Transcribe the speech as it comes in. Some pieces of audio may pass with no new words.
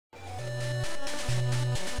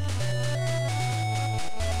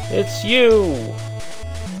It's you!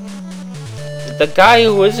 The guy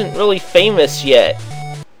who isn't really famous yet.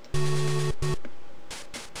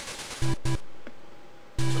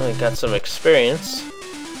 I got some experience.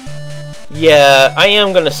 Yeah, I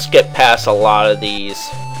am gonna skip past a lot of these.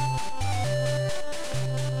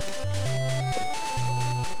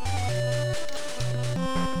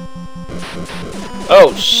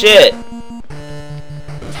 Oh shit!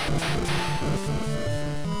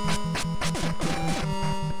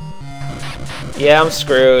 Yeah, I'm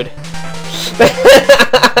screwed.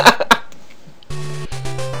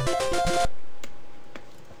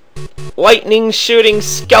 Lightning shooting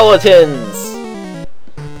skeletons!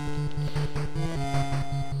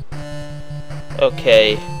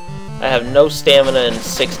 Okay, I have no stamina and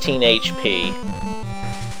 16 HP.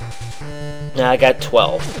 Now I got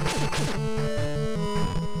 12.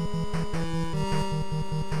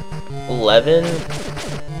 11.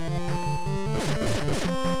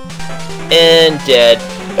 And dead.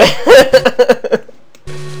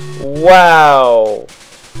 Wow.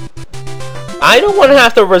 I don't want to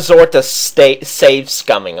have to resort to save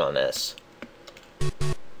scumming on this.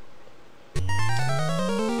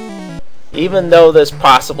 Even though there's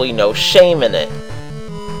possibly no shame in it.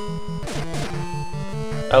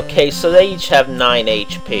 Okay, so they each have 9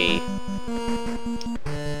 HP.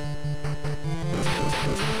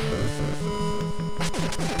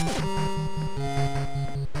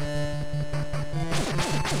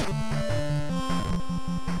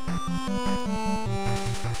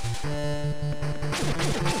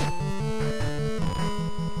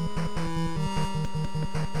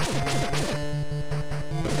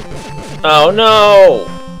 Oh no!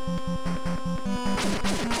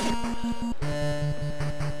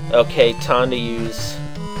 Okay, time to use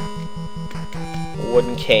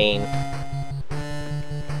wooden cane.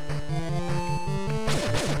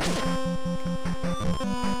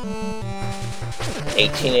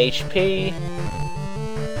 $18 HP.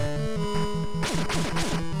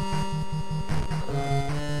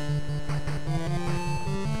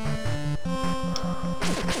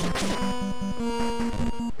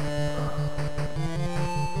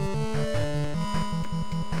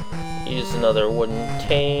 Use another wooden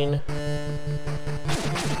cane.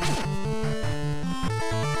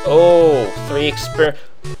 Oh, 3 experience.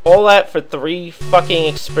 All that for 3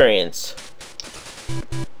 fucking experience.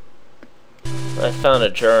 I found a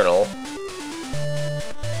journal.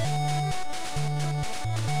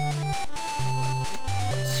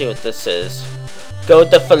 Let's see what this is. Go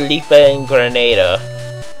to Felipe in Grenada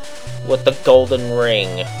with the golden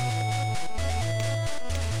ring.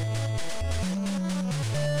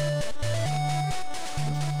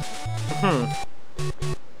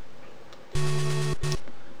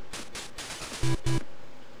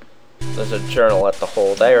 There's a journal at the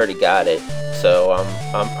hold. I already got it, so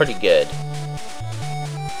I'm pretty good.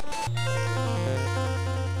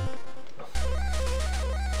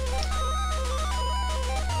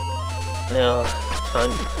 Now,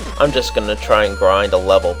 I'm just gonna try and grind a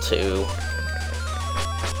level 2.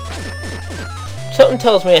 Something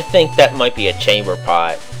tells me I think that might be a chamber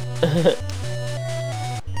pot.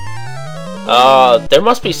 There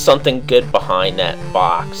must be something good behind that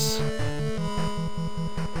box.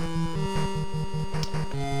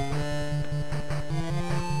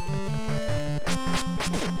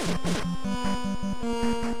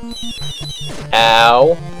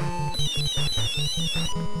 Ow.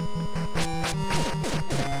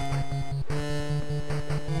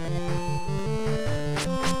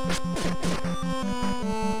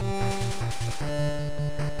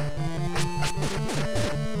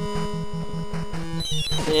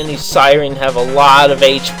 And these Siren have a lot of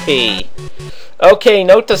HP. Okay,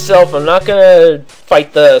 note to self, I'm not gonna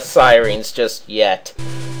fight the Sirens just yet.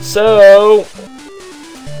 So,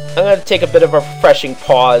 I'm gonna take a bit of a refreshing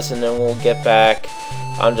pause and then we'll get back.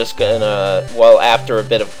 I'm just gonna, well, after a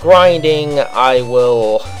bit of grinding, I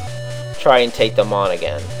will try and take them on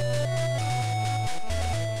again.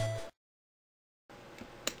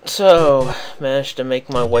 So, managed to make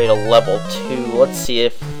my way to level 2. Let's see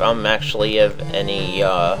if I'm actually of any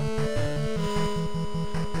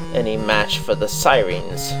match for the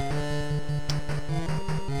Sirens.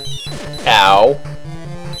 Ow.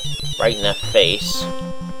 Right in the face.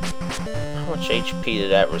 How much HP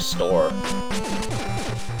did that restore?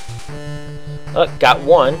 Oh, got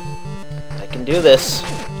 1. I can do this.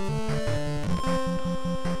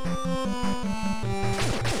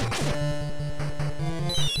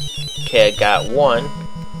 Okay, I got 1.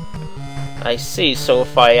 I see, so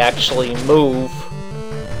if I actually move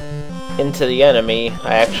into the enemy,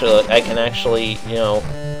 I can actually, you know,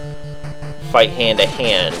 fight hand to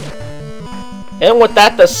hand. And with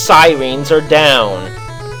that, the sirens are down.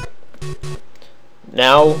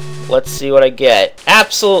 Now, let's see what I get.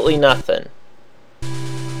 Absolutely nothing.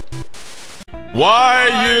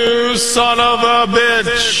 Why, you son of a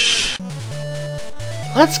bitch?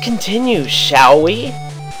 Let's continue, shall we?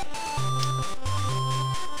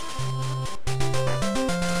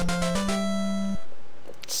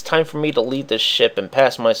 It's time for me to leave this ship and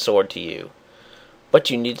pass my sword to you. But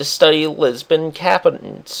you need to study Lisbon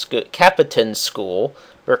Captain School,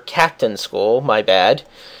 or Captain School, my bad,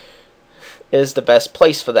 is the best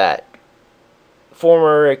place for that.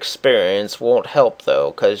 Former experience won't help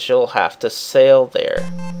though, cause you'll have to sail there.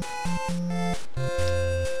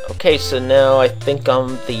 Okay, so now I think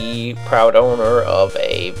I'm the proud owner of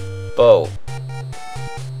a boat.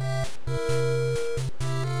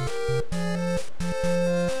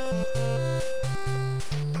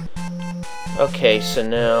 Okay, so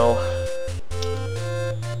now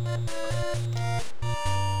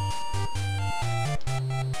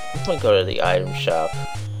I'm gonna go to the item shop.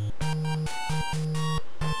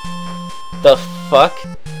 The fuck?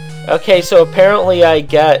 Okay, so apparently I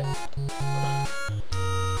get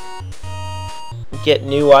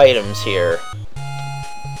new items here.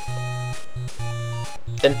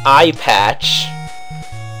 An eye patch,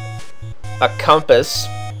 a compass,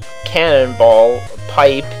 cannonball, a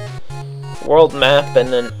pipe, world map,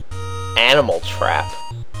 and an animal trap.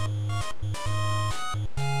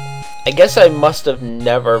 I guess I must have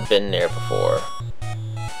never been there before.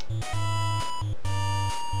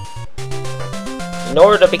 In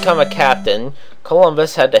order to become a captain,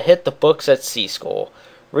 Columbus had to hit the books at sea school.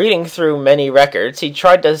 Reading through many records, he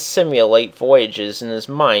tried to simulate voyages in his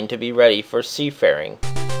mind to be ready for seafaring.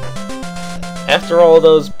 After all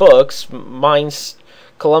those books,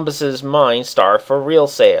 Columbus's mind started for real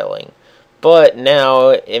sailing. But now,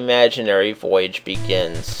 imaginary voyage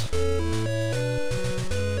begins.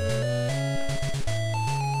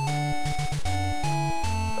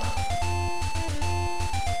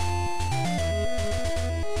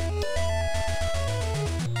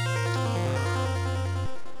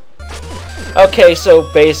 Okay,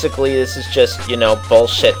 so basically this is just, you know,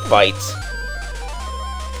 bullshit fights.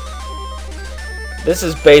 This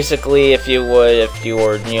is basically if you were,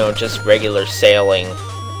 you know, just regular sailing.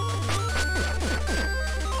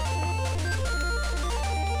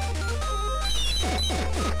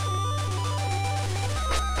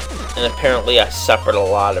 And apparently I suffered a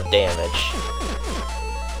lot of damage.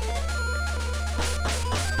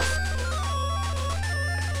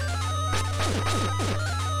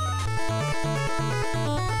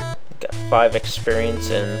 Got 5 experience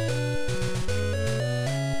in.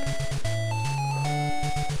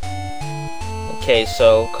 Okay,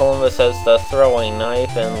 so Columbus has the throwing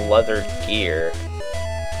knife and leather gear.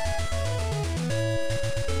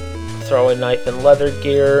 Throwing knife and leather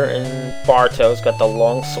gear, and Bartow's got the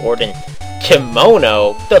long sword and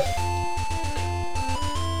kimono.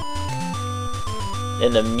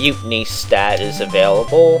 And the mutiny stat is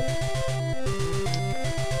available.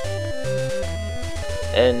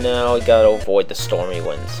 And now we gotta avoid the stormy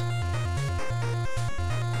winds.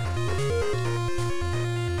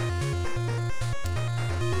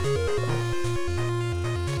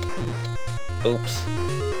 Oops.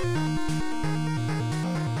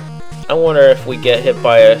 I wonder if we get hit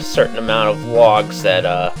by a certain amount of logs that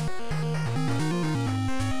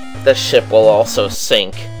the ship will also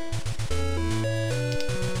sink.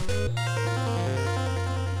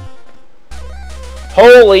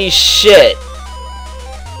 Holy shit!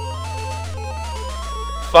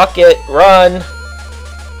 Fuck it, run!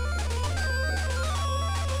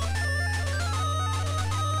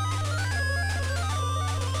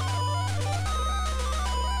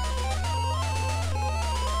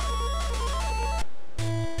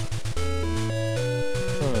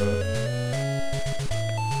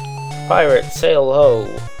 Pirate, sail ho!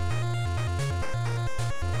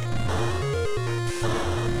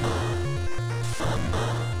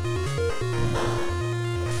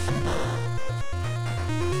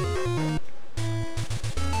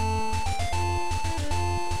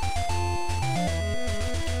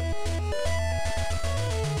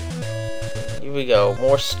 Here we go,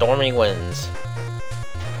 more stormy winds.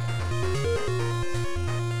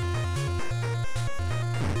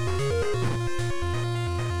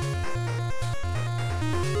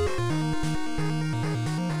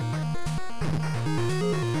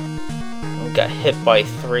 Got hit by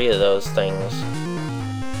 3 of those things.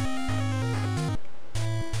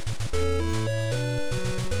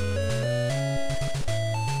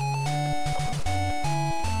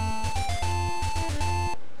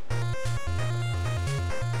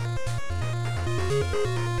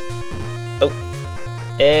 Oh,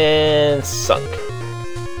 And sunk.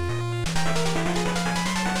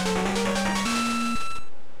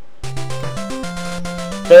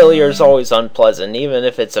 Failure is always unpleasant, even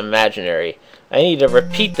if it's imaginary. I need to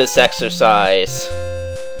repeat this exercise.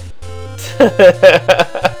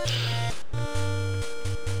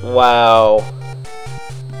 Wow.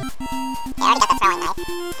 I already got the throwing knife.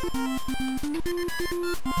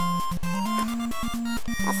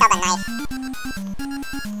 Let's sell the knife.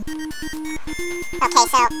 Okay,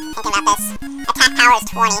 so, thinking about this. Attack power is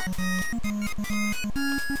 20.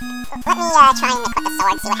 Let me try and equip the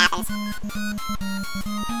sword, see what happens.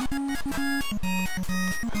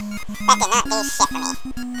 That did not do shit for me.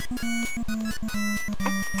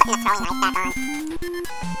 Putting the throwing knife back on.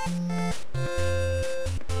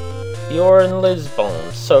 You're in Lisbon,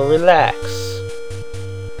 so relax.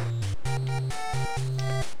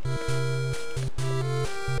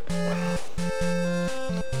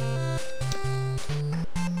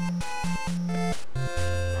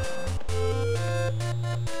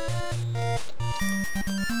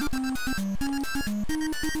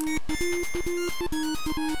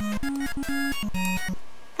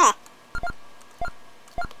 Huh.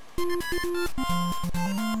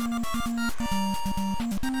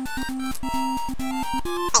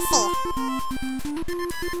 I see.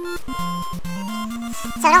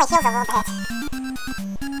 So it only heals a little bit.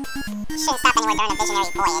 Shouldn't stop anywhere during a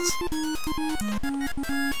visionary voyage.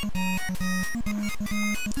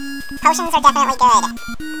 Potions are definitely good.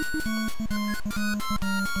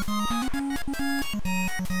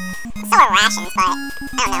 So are rations, but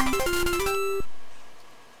I don't know.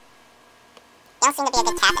 You don't seem to be a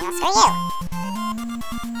good captain, well, screw you.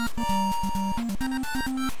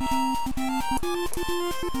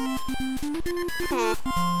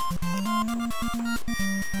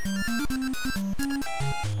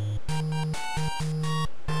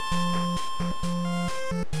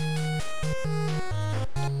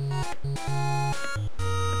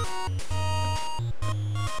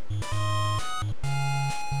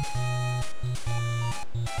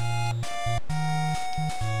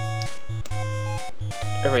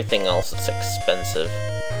 Everything else is expensive.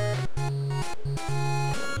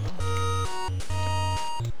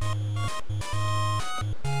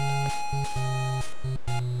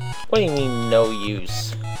 What do you mean, no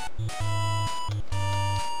use?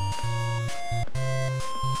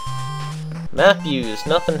 Map used,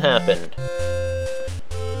 nothing happened.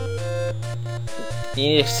 You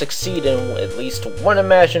need to succeed in at least one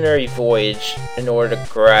imaginary voyage in order to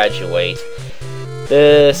graduate.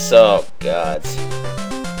 This, oh god.